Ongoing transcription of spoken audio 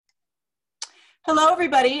Hello,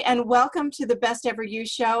 everybody, and welcome to the Best Ever You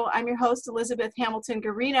show. I'm your host, Elizabeth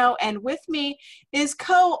Hamilton-Guarino, and with me is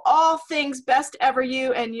all things Best Ever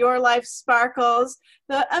You and Your Life Sparkles,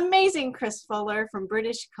 the amazing Kris Fuller from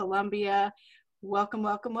British Columbia. Welcome,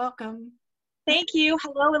 welcome, welcome. Thank you.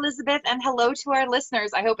 Hello, Elizabeth, and hello to our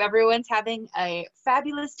listeners. I hope everyone's having a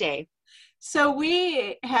fabulous day. So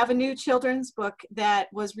we have a new children's book that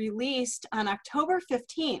was released on October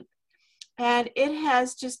 15th. And it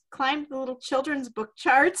has just climbed the little children's book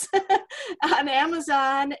charts on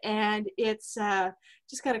Amazon. And it's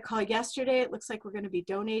just got a call yesterday. It looks like we're going to be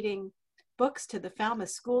donating books to the Falmouth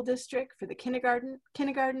School District for the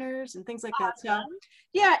kindergartners and things like that. So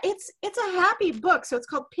yeah, it's a happy book. So it's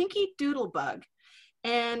called Pinky Doodle Bug.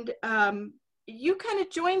 And you kind of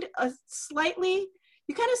joined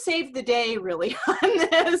you kind of saved the day really on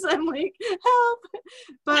this. I'm like, help.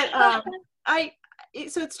 But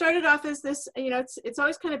so it started off as this, it's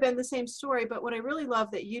always kind of been the same story, but what I really love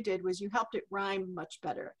that you did was you helped it rhyme much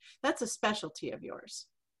better. That's a specialty of yours.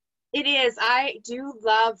 It is. I do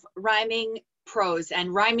love rhyming prose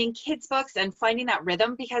and rhyming kids' books and finding that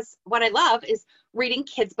rhythm, because what I love is reading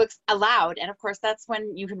kids' books aloud. And of course, that's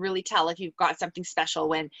when you can really tell if you've got something special,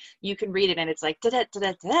 when you can read it and it's like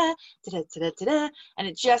da-da-da-da-da, da-da-da-da-da, and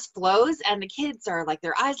it just flows and the kids are like,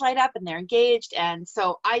 their eyes light up and they're engaged. And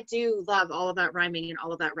so I do love all of that rhyming and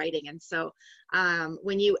all of that writing. And so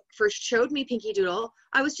when you first showed me Pinky Doodle,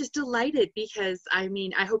 I was just delighted, because I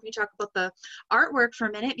hope you talk about the artwork for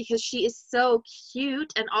a minute, because she is so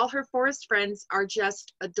cute and all her forest friends are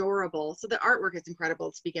just adorable. So the artwork is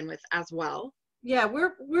incredible to begin with as well. Yeah,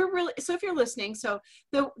 we're really, so if you're listening,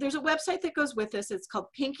 there's a website that goes with this. It's called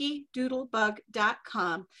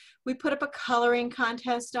pinkydoodlebug.com. We put up a coloring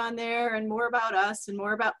contest on there and more about us and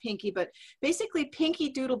more about Pinky, but basically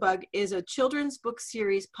Pinky Doodlebug is a children's book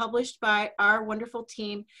series published by our wonderful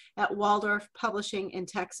team at Waldorf Publishing in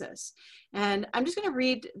Texas. And I'm just going to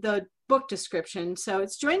read the book description. So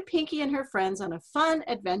it's join Pinky and her friends on a fun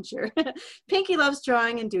adventure. Pinky loves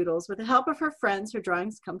drawing and doodles. With the help of her friends, her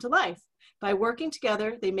drawings come to life. By working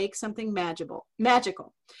together, they make something magical.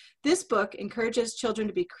 This book encourages children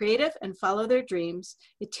to be creative and follow their dreams.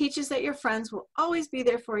 It teaches that your friends will always be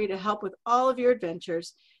there for you to help with all of your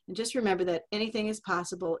adventures. And just remember that anything is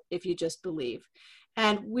possible if you just believe.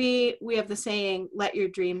 And we have the saying, let your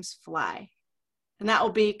dreams fly. And that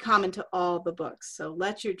will be common to all the books. So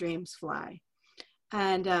let your dreams fly.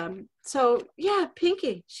 And so, yeah,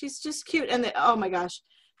 Pinky, she's just cute. And oh my gosh,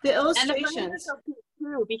 the illustrations.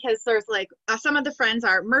 Too, because there's like some of the friends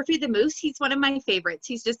are Murphy the Moose. He's one of my favorites.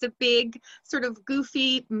 He's just a big sort of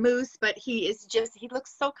goofy moose, but he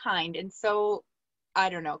looks so kind and so, I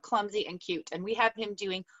don't know, clumsy and cute. And we have him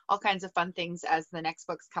doing all kinds of fun things as the next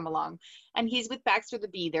books come along. And he's with Baxter the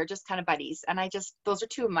Bee. They're just kind of buddies. And those are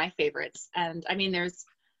two of my favorites. And I mean, there's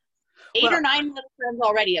 8 or 9 little friends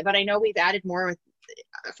already, but I know we've added more with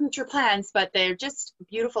future plans, but they're just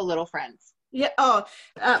beautiful little friends. Yeah.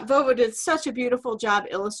 Vovo did such a beautiful job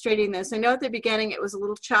illustrating this. I know at the beginning it was a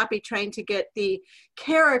little choppy trying to get the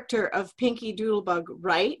character of Pinky Doodlebug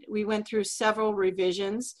right. We went through several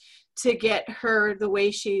revisions to get her the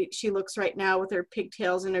way she looks right now, with her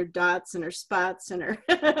pigtails and her dots and her spots and her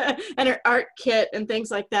and her art kit and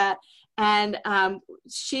things like that. And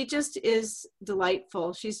she just is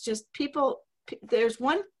delightful. She's just there's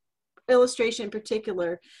one illustration in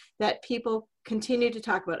particular that people continue to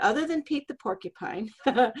talk about, other than Pete the Porcupine.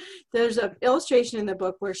 There's an illustration in the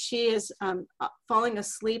book where she is falling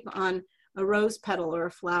asleep on a rose petal or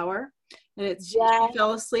a flower, and she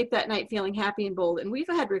fell asleep that night feeling happy and bold. And we've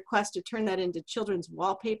had requests to turn that into children's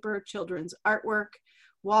wallpaper, children's artwork,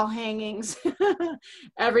 wall hangings,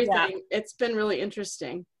 everything. Yeah. It's been really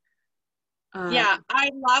interesting. Yeah,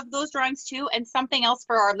 I love those drawings too. And something else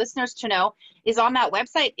for our listeners to know is on that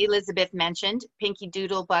website Elizabeth mentioned,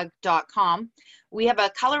 pinkydoodlebug.com, we have a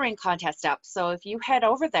coloring contest up. So if you head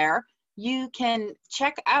over there, you can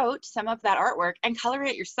check out some of that artwork and color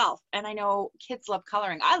it yourself. And I know kids love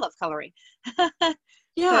coloring. I love coloring.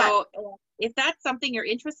 Yeah. So if that's something you're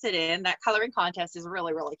interested in, that coloring contest is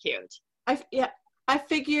really, really cute. I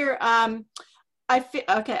figure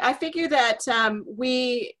that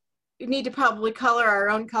we need to probably color our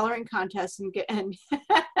own coloring contest and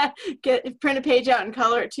print a page out and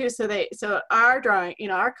color it too, so our drawing,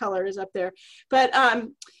 our color is up there. But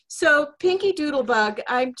so Pinky Doodlebug,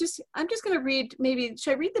 I'm just going to read, maybe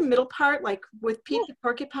should I read the middle part, like with Pete the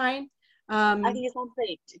Porcupine? I think it's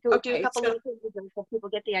great. Go do a couple little things so people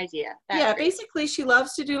get the idea. That's great. Basically she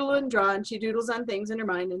loves to doodle and draw, and she doodles on things in her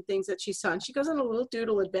mind and things that she saw, and she goes on a little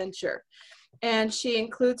doodle adventure. And she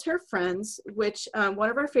includes her friends, which one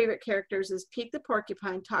of our favorite characters is Pete the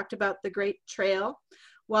Porcupine, talked about the great trail,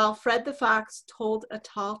 while Fred the Fox told a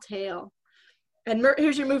tall tale. And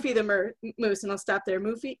here's your Moofy the Moose, and I'll stop there.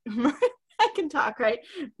 Moofy, I can talk, right?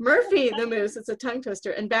 Murphy the Moose, it's a tongue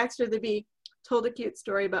twister, and Baxter the Bee told a cute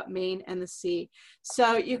story about Maine and the sea.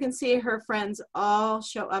 So you can see her friends all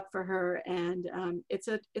show up for her, and it's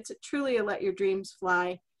a truly a let your dreams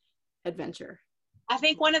fly adventure. I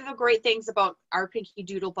think one of the great things about our Pinky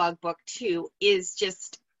Doodlebug book too is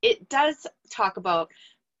just it does talk about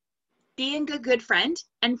being a good friend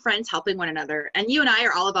and friends helping one another. And you and I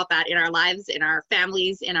are all about that in our lives, in our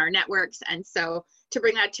families, in our networks. And so to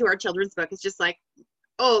bring that to our children's book is just like,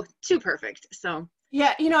 oh, too perfect. So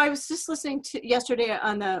yeah, you know, I was just listening to yesterday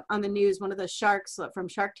on the news, one of the sharks from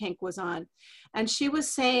Shark Tank was on, and she was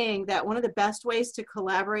saying that one of the best ways to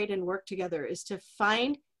collaborate and work together is to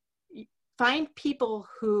find people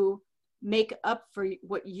who make up for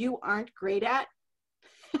what you aren't great at.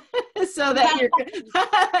 so that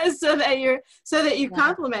you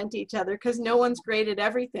complement each other, because no one's great at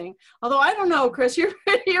everything. Although I don't know, Kris, you're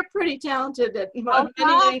pretty talented at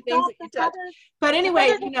many things that you touch. But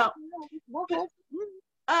anyway, you know,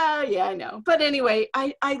 yeah, I know. But anyway,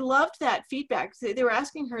 I loved that feedback. They were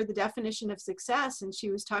asking her the definition of success, and she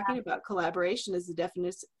was talking about collaboration as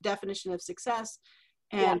the definition of success.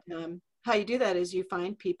 And how you do that is you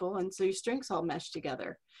find people, and so your strengths all mesh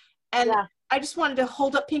together. And I just wanted to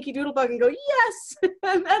hold up Pinky Doodlebug and go, yes,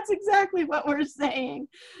 and that's exactly what we're saying.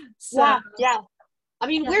 So, yeah. I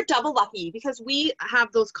mean, we're double lucky because we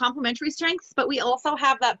have those complementary strengths, but we also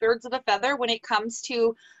have that birds of a feather when it comes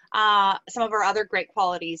to some of our other great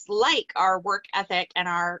qualities, like our work ethic and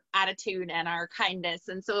our attitude and our kindness.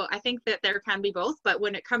 And so I think that there can be both, but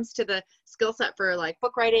when it comes to the skill set for like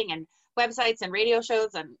book writing and websites and radio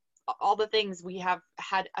shows and all the things, we have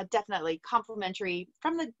had a definitely complementary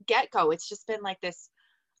from the get-go. It's just been like this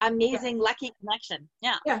amazing lucky connection.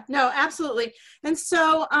 Yeah, no, absolutely. And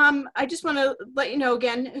so I just want to let you know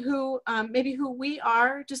again who we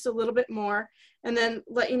are just a little bit more, and then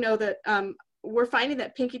let you know that we're finding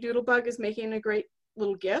that Pinky Doodlebug is making a great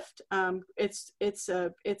little gift. It's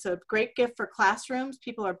a great gift for classrooms.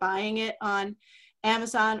 People are buying it on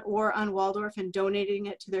Amazon or on Waldorf and donating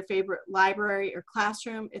it to their favorite library or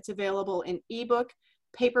classroom. It's available in ebook,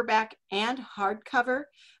 paperback, and hardcover.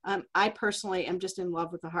 I personally am just in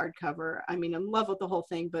love with the hardcover. I mean, I'm in love with the whole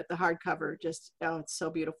thing, but the hardcover just, oh, it's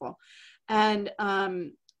so beautiful. And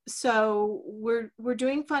so we're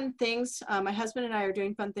doing fun things. My husband and I are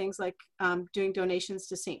doing fun things like doing donations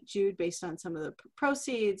to St. Jude based on some of the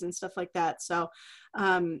proceeds and stuff like that. So,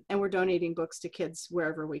 and we're donating books to kids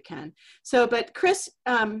wherever we can. So, but Kris,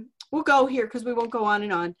 we'll go here because we won't go on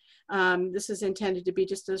and on. This is intended to be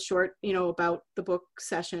just a short, about the book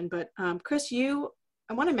session. But Kris,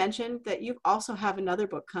 I want to mention that you also have another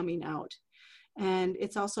book coming out, and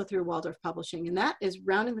it's also through Waldorf Publishing, and that is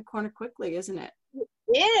rounding the corner quickly, isn't it?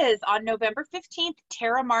 Is on November 15th,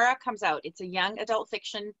 Terra Mara comes out. It's a young adult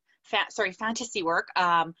fiction, fantasy work.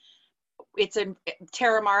 Terra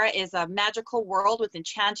Mara is a magical world with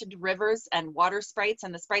enchanted rivers and water sprites,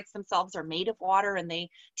 and the sprites themselves are made of water, and they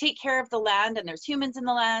take care of the land, and there's humans in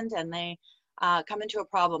the land, and they come into a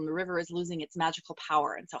problem. The river is losing its magical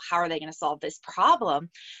power, and so how are they going to solve this problem?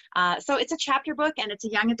 So it's a chapter book, and it's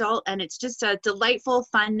a young adult, and it's just a delightful,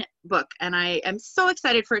 fun book, and I am so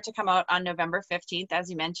excited for it to come out on November 15th. As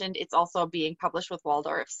you mentioned, it's also being published with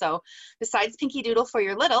Waldorf. So besides Pinky Doodle for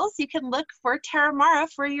your littles, you can look for Terra Mara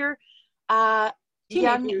for your young.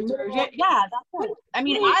 Yeah, that's it. I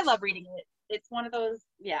mean, I love reading it. It's one of those,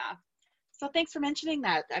 So thanks for mentioning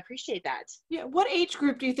that. I appreciate that. Yeah. What age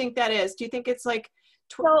group do you think that is? Do you think it's like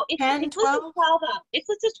 10, 12? 12 up. It's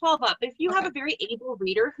listed 12 up. If you have a very able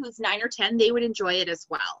reader who's 9 or 10, they would enjoy it as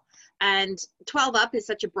well. And 12 up is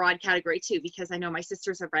such a broad category too, because I know my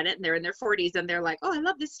sisters have read it and they're in their 40s and they're like, oh, I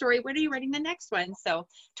love this story. When are you writing the next one? So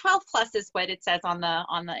 12 plus is what it says on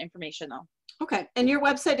the information though. Okay. And your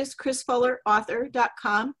website is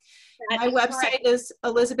krisfullerauthor.com. My website is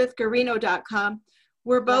elizabethguarino.com.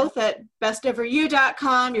 We're both at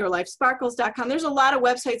besteveryou.com, yourlifesparkles.com. There's a lot of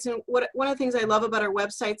websites, and one of the things I love about our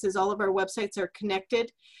websites is all of our websites are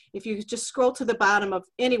connected. If you just scroll to the bottom of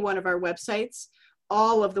any one of our websites,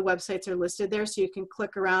 all of the websites are listed there, so you can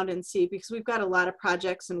click around and see, because we've got a lot of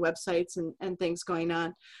projects and websites and things going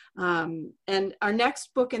on. And our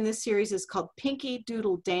next book in this series is called Pinky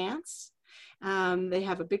Doodle Dance. They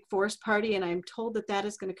have a big forest party, and I'm told that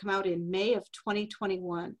is going to come out in May of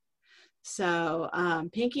 2021. So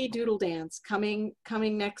Pinky Doodle Dance coming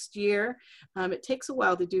next year. It takes a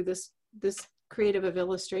while to do this creative of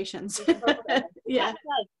illustrations. Yeah.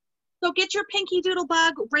 So get your Pinky Doodle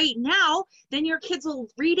Bug right now. Then your kids will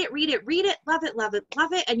read it, love it, love it,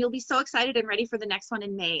 love it. And you'll be so excited and ready for the next one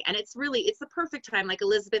in May. And it's the perfect time, like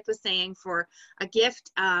Elizabeth was saying, for a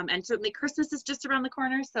gift. And certainly Christmas is just around the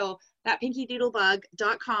corner. So that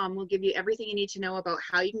pinkydoodlebug.com will give you everything you need to know about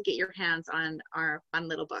how you can get your hands on our fun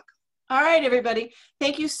little book. All right, everybody.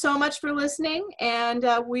 Thank you so much for listening, and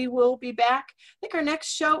we will be back. I think our next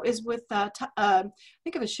show is with,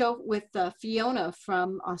 think of a show with Fiona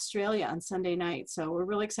from Australia on Sunday night. So we're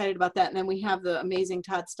really excited about that. And then we have the amazing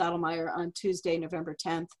Todd Stottlemyre on Tuesday, November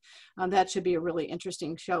 10th. That should be a really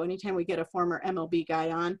interesting show. Anytime we get a former MLB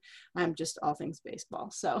guy on, I'm just all things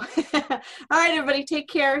baseball. So, all right, everybody, take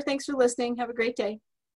care. Thanks for listening. Have a great day.